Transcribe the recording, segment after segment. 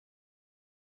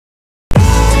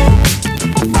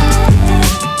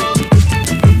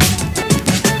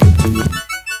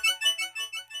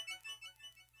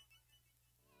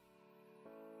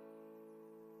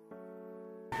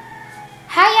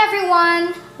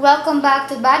Welcome back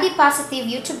to Body Positive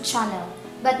YouTube channel.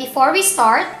 But before we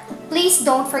start, please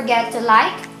don't forget to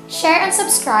like, share and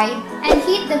subscribe and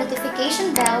hit the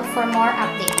notification bell for more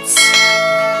updates.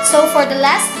 So for the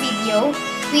last video,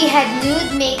 we had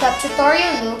nude makeup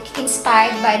tutorial look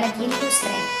inspired by Nadine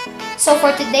Lustre. So for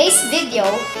today's video,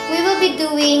 we will be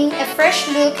doing a fresh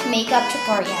look makeup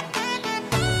tutorial.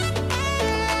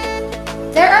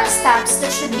 There are steps that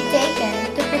should be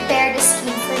taken to prepare the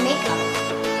skin for makeup.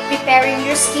 Preparing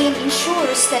your skin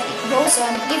ensures that it grows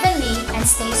on evenly and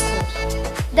stays cool.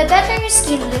 The better your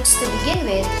skin looks to begin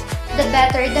with, the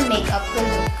better the makeup will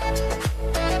look.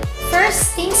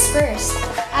 First things first,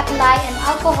 apply an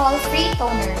alcohol-free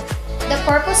toner. The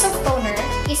purpose of toner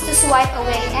is to swipe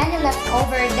away any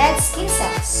leftover dead skin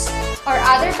cells or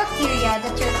other bacteria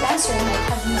that your cleanser might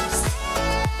have missed.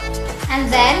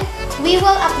 And then, we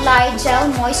will apply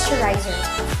gel moisturizer.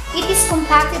 It is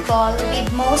compatible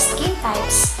with most skin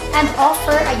types and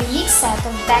offer a unique set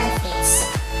of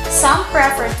benefits. Some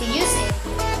prefer to use it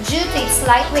due to its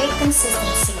lightweight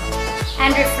consistency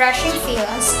and refreshing feel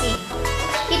on skin.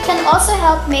 It can also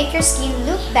help make your skin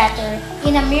look better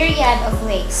in a myriad of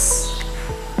ways.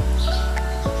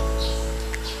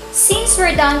 Since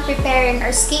we're done preparing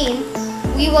our skin,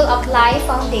 we will apply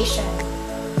foundation.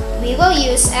 We will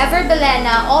use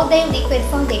Everbelena All Day Liquid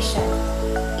Foundation.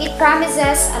 It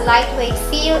promises a lightweight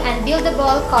feel and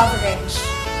buildable coverage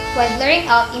while blurring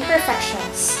out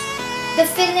imperfections. The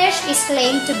finish is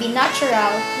claimed to be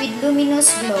natural with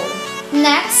luminous glow.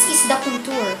 Next is the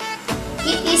contour.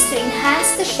 It is to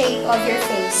enhance the shape of your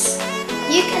face.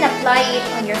 You can apply it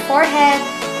on your forehead,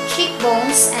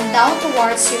 cheekbones, and down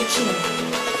towards your chin.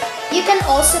 You can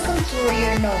also contour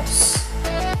your nose.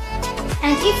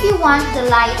 And if you want the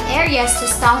light areas to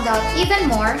stand out even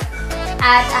more,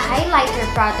 add a highlighter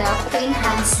product to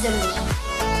enhance the look.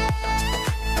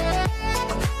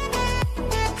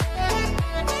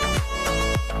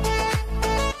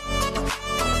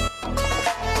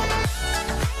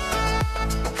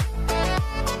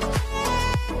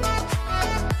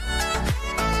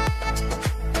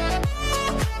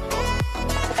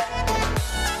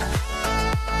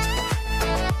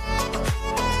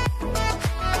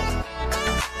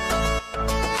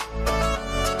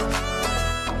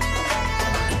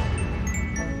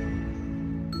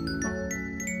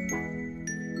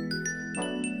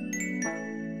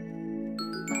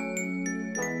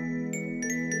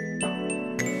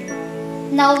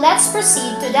 Now let's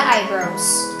proceed to the eyebrows.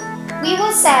 We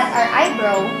will set our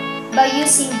eyebrow by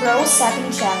using Eyebrow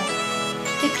Setting Gel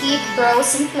to keep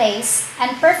brows in place and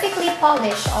perfectly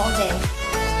polish all day.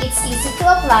 It's easy to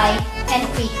apply and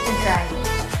quick to dry.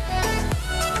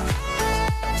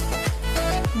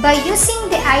 By using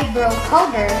the Eyebrow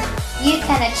Powder, you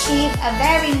can achieve a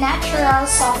very natural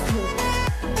soft look.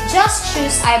 Just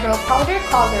choose Eyebrow Powder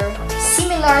color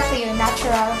similar to your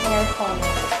natural hair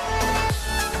color.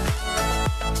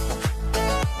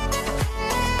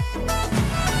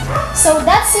 So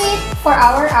that's it for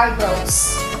our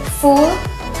eyebrows. Full,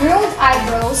 groomed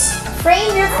eyebrows frame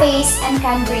your face and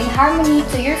can bring harmony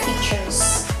to your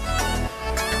features.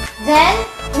 Then,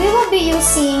 we will be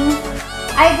using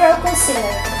Eyebrow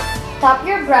Concealer. Tap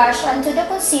your brush onto the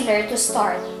concealer to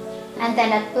start, and then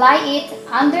apply it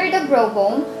under the brow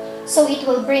bone so it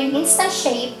will bring instant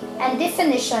shape and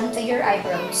definition to your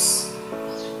eyebrows.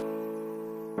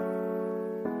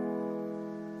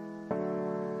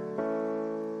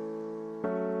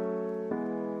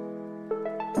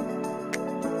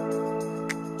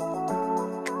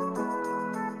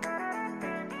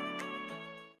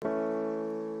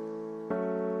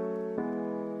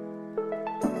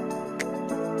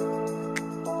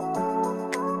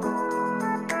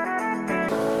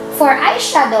 For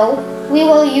eyeshadow, we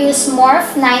will use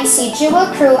Morphe 9C Jewel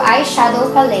Crew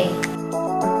Eyeshadow Palette.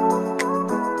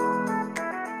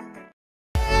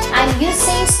 I'm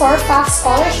using Storfax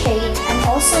color shade and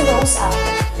also Rose Up.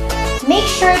 Make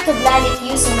sure to blend it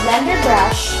using blender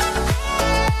brush.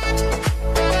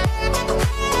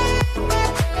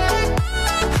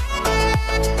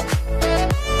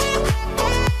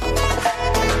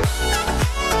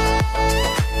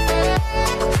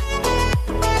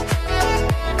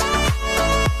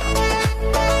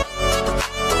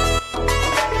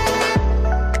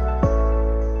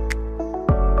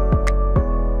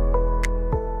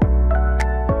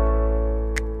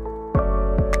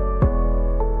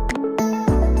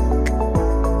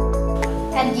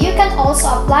 And you can also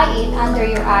apply it under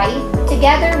your eye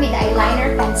together with the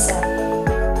eyeliner pencil.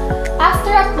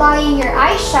 After applying your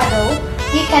eyeshadow,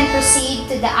 you can proceed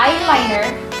to the eyeliner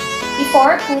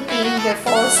before putting your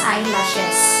false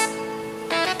eyelashes.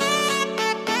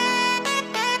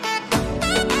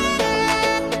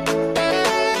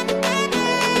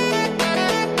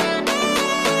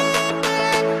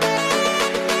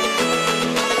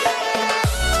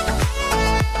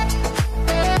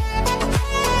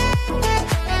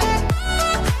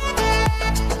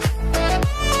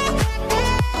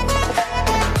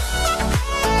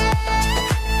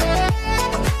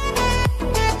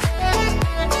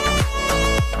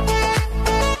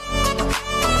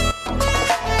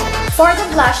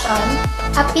 blush on,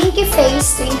 a pinky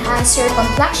face to enhance your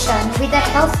complexion with a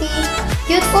healthy,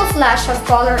 youthful flash of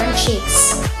color on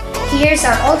cheeks. Here's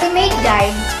our ultimate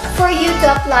guide for you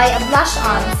to apply a blush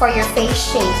on for your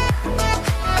face shape.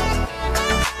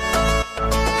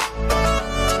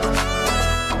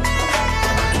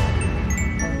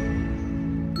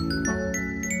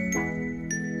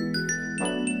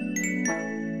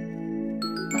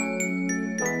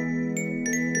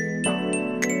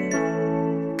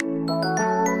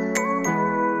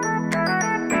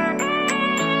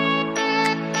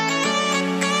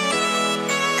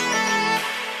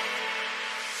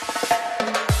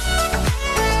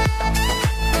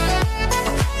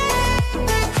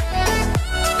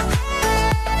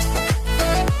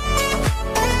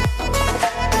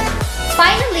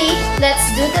 Finally, let's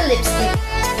do the lipstick.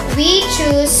 We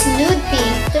choose nude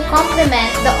pink to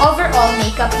complement the overall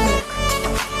makeup look.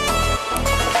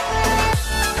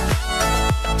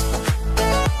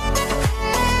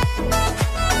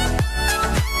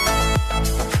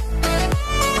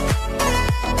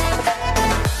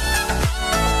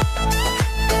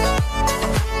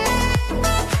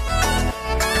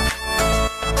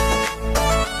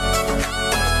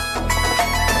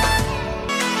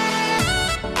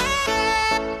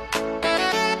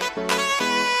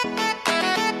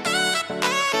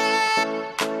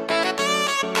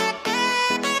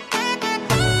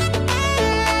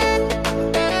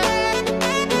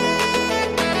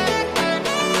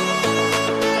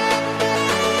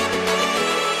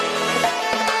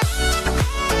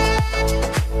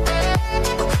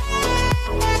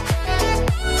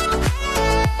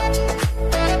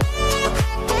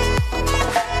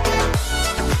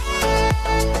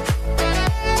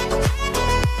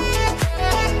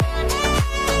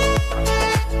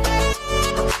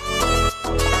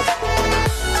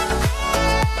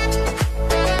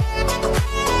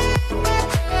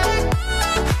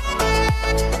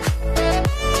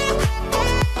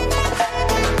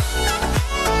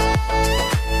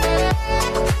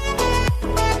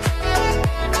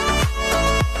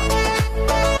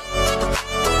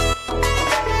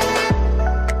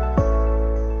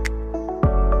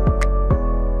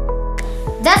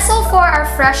 That's all for our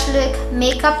fresh look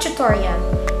makeup tutorial.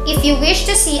 If you wish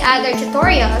to see other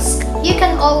tutorials, you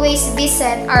can always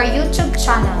visit our YouTube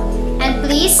channel. And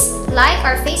please like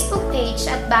our Facebook page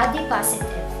at Body Positive.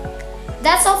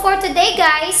 That's all for today,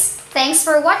 guys. Thanks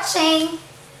for watching.